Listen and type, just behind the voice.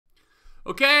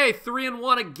Okay,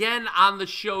 3-1 again on the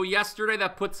show yesterday.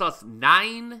 That puts us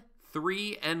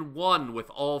 9-3-1 with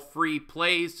all free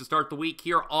plays to start the week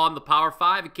here on the Power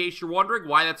 5. In case you're wondering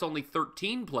why that's only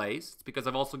 13 plays, it's because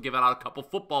I've also given out a couple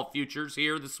football futures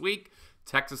here this week.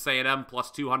 Texas A&M plus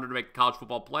 200 to make the college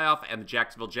football playoff, and the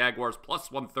Jacksonville Jaguars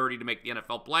plus 130 to make the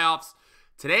NFL playoffs.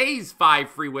 Today's 5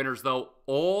 free winners, though,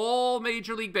 all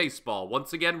Major League Baseball.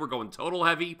 Once again, we're going total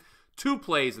heavy. 2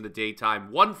 plays in the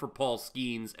daytime, 1 for Paul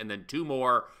Skeens, and then 2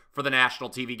 more for the national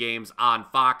TV games on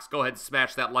Fox. Go ahead and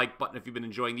smash that like button if you've been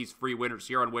enjoying these free winners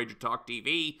here on WagerTalk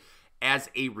TV. As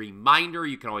a reminder,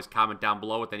 you can always comment down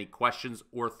below with any questions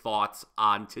or thoughts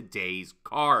on today's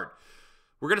card.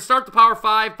 We're going to start the Power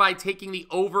 5 by taking the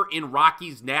over in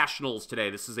Rockies Nationals today.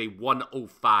 This is a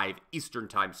 1:05 Eastern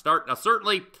Time start. Now,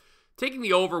 certainly, taking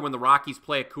the over when the Rockies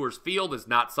play at Coors Field is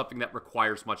not something that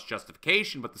requires much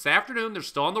justification, but this afternoon they're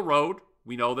still on the road.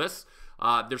 We know this.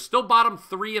 They're still bottom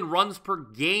 3 in runs per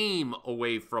game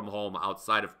away from home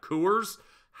outside of Coors.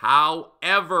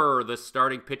 However, the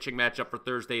starting pitching matchup for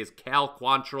Thursday is Cal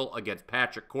Quantrill against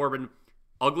Patrick Corbin.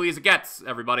 Ugly as it gets,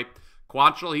 everybody.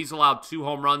 Quantrill, he's allowed 2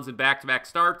 home runs in back-to-back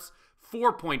starts,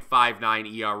 4.59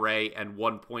 ERA, and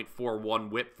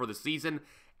 1.41 whip for the season.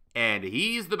 And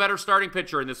he's the better starting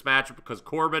pitcher in this matchup because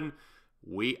Corbin,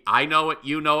 I know it,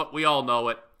 you know it, we all know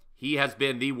it. He has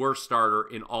been the worst starter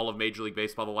in all of Major League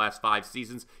Baseball the last 5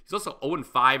 seasons. He's also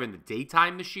 0-5 in the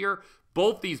daytime this year.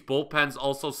 Both these bullpens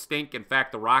also stink. In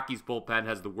fact, the Rockies bullpen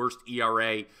has the worst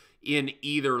ERA in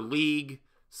either league.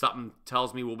 Something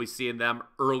tells me we'll be seeing them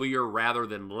earlier rather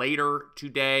than later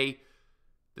today.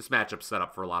 This matchup's set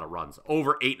up for a lot of runs.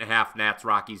 Over 8.5 Nats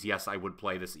Rockies. Yes, I would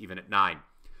play this even at 9.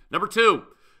 Number 2.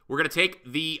 We're going to take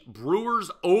the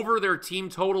Brewers over their team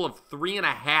total of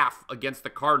 3.5 against the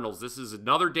Cardinals. This is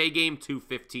another day game,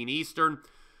 2:15 Eastern.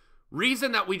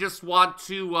 Reason that we just want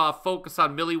to focus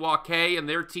on Milwaukee and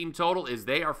their team total is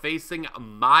they are facing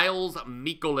Miles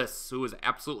Mikolas, who is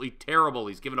absolutely terrible.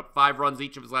 He's given up 5 runs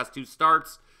each of his last 2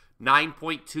 starts,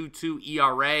 9.22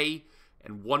 ERA,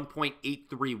 and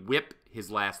 1.83 whip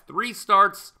his last 3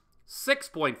 starts,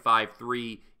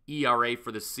 6.53 ERA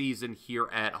for the season here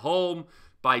at home.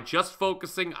 By just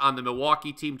focusing on the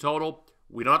Milwaukee team total,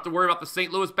 we don't have to worry about the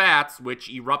St. Louis Bats, which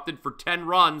erupted for 10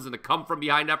 runs in a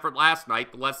come-from-behind effort last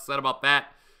night. The less said about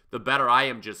that, the better. I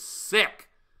am just sick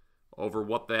over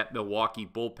what that Milwaukee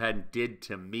bullpen did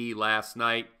to me last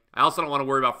night. I also don't want to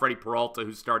worry about Freddie Peralta,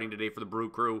 who's starting today for the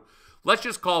Brew Crew. Let's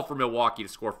just call for Milwaukee to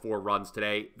score 4 runs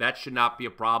today. That should not be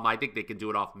a problem. I think they can do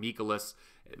it off Mikolas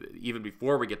even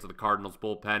before we get to the Cardinals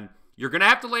bullpen. You're going to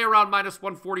have to lay around minus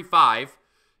 145.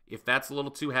 If that's a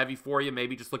little too heavy for you,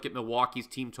 maybe just look at Milwaukee's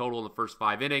team total in the first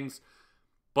 5 innings.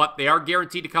 But they are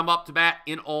guaranteed to come up to bat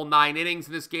in all 9 innings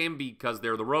in this game because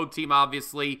they're the road team,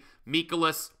 obviously.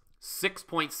 Mikolas,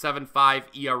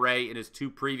 6.75 ERA in his 2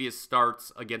 previous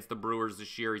starts against the Brewers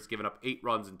this year. He's given up 8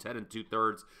 runs in 10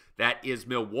 2/3. That is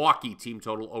Milwaukee team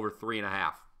total over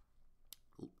 3.5.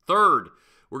 Third,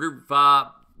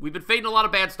 we've been fading a lot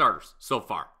of bad starters so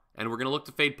far. And we're going to look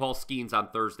to fade Paul Skeens on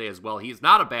Thursday as well. He is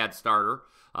not a bad starter.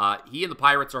 He and the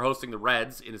Pirates are hosting the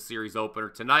Reds in a series opener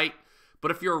tonight.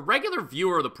 But if you're a regular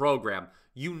viewer of the program,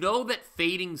 you know that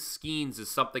fading Skeens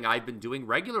is something I've been doing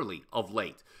regularly of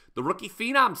late. The rookie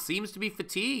phenom seems to be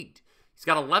fatigued. He's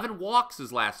got 11 walks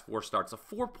his last 4 starts, a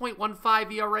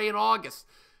 4.15 ERA in August.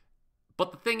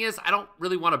 But the thing is, I don't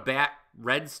really want to bat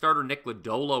Red starter Nick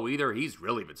Lodolo either. He's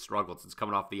really been struggling since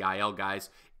coming off the IL, guys.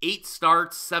 8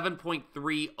 starts,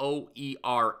 7.30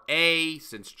 ERA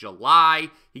since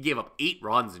July. He gave up 8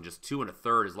 runs in just 2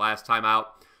 1/3 his last time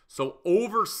out. So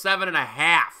over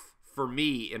 7.5 for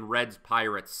me in Reds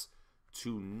Pirates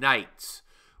tonight.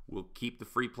 We'll keep the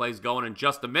free plays going in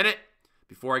just a minute.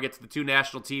 Before I get to the 2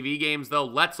 national TV games, though,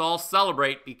 let's all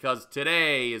celebrate because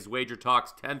today is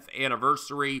WagerTalk's 10th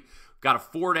anniversary. Got a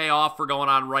 4-day offer going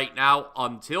on right now.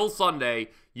 Until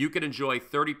Sunday, you can enjoy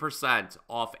 30%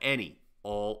 off any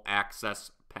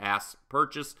all-access pass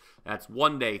purchase. That's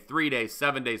 1 day, 3 days,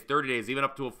 7 days, 30 days, even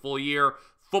up to a full year.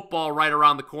 Football right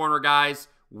around the corner, guys.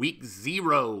 Week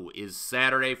 0 is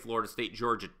Saturday, Florida State,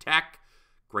 Georgia Tech.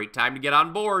 Great time to get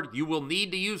on board. You will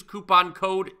need to use coupon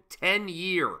code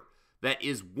 10YEAR. That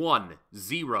is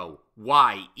 10YEAR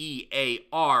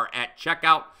at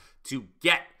checkout to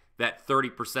get that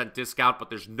 30% discount. But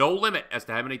there's no limit as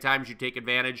to how many times you take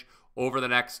advantage over the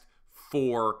next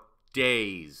 4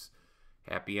 days.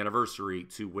 Happy anniversary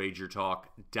to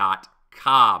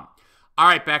WagerTalk.com. All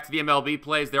right, back to the MLB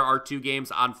plays. There are 2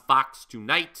 games on Fox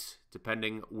tonight.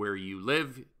 Depending where you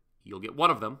live, you'll get one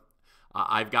of them.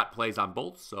 I've got plays on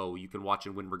both, so you can watch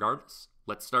and win regardless.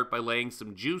 Let's start by laying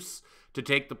some juice to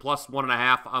take the plus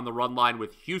 1.5 on the run line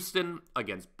with Houston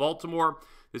against Baltimore.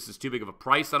 This is too big of a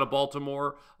price on a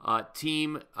Baltimore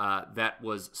team that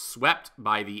was swept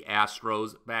by the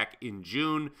Astros back in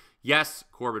June. Yes,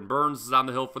 Corbin Burns is on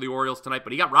the hill for the Orioles tonight,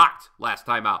 but he got rocked last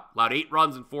time out. Allowed 8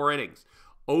 runs in 4 innings.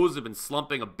 O's have been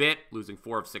slumping a bit, losing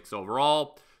 4 of 6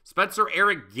 overall. Spencer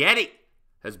Arrighetti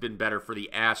has been better for the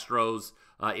Astros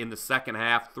in the second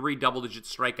half. 3 double-digit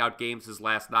strikeout games his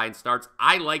last 9 starts.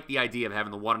 I like the idea of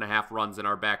having the 1.5 runs in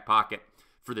our back pocket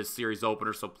for this series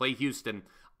opener, so play Houston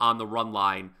on the run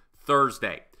line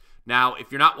Thursday. Now,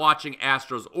 if you're not watching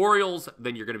Astros-Orioles,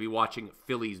 then you're going to be watching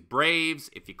Phillies-Braves.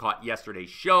 If you caught yesterday's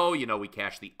show, you know we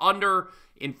cashed the under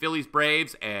in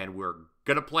Phillies-Braves, and we're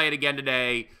going to play it again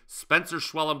today. Spencer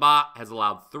Schwellenbach has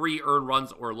allowed 3 earned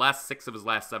runs or less, 6 of his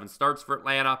last 7 starts for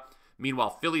Atlanta.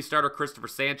 Meanwhile, Philly starter Christopher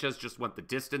Sanchez just went the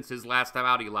distance his last time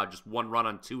out. He allowed just 1 run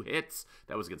on 2 hits.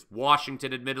 That was against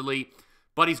Washington, admittedly.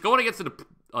 But he's going against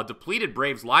a depleted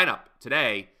Braves lineup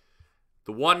today.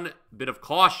 The one bit of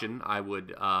caution I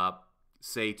would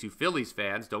say to Phillies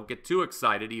fans, don't get too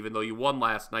excited, even though you won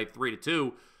last night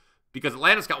 3-2, because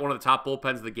Atlanta's got one of the top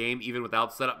bullpens of the game, even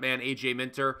without setup man A.J.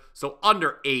 Minter. So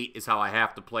under 8 is how I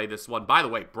have to play this one. By the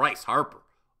way, Bryce Harper,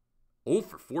 0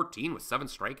 for 14 with 7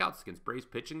 strikeouts against Braves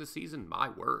pitching this season. My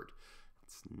word,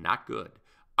 it's not good.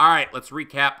 All right, let's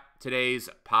recap today's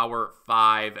Power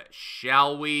 5,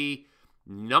 shall we?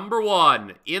 Number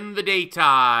 1, in the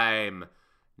daytime,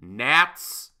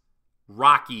 Nats,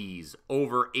 Rockies,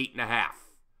 over 8.5.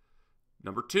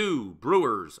 Number 2,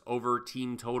 Brewers, over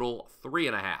team total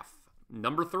 3.5.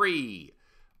 Number 3,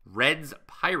 Reds,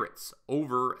 Pirates,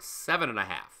 over 7.5.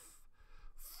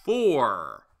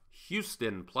 4,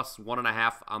 Houston, plus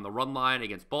 1.5 on the run line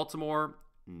against Baltimore.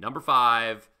 Number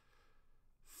 5,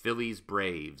 Phillies,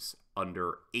 Braves,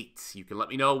 under 8. You can let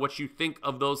me know what you think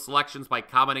of those selections by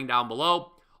commenting down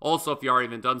below. Also, if you already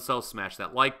haven't done so, smash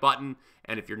that like button.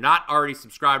 And if you're not already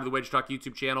subscribed to the WagerTalk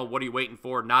YouTube channel, what are you waiting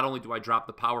for? Not only do I drop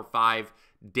the Power 5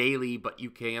 daily, but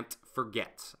you can't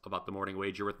forget about the Morning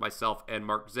Wager with myself and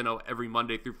Mark Zinno every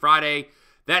Monday through Friday.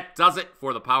 That does it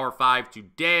for the Power 5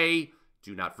 today.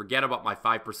 Do not forget about my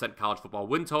 5% college football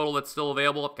win total that's still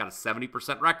available. I've got a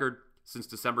 70% record since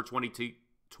December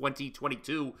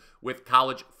 2022 with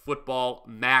college football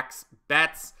max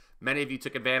bets. Many of you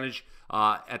took advantage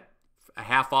at a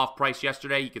half off price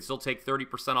yesterday. You can still take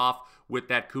 30% off with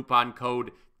that coupon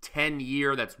code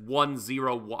 10YEAR. That's 10YEAR.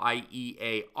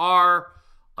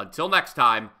 Until next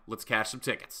time, let's cash some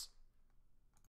tickets.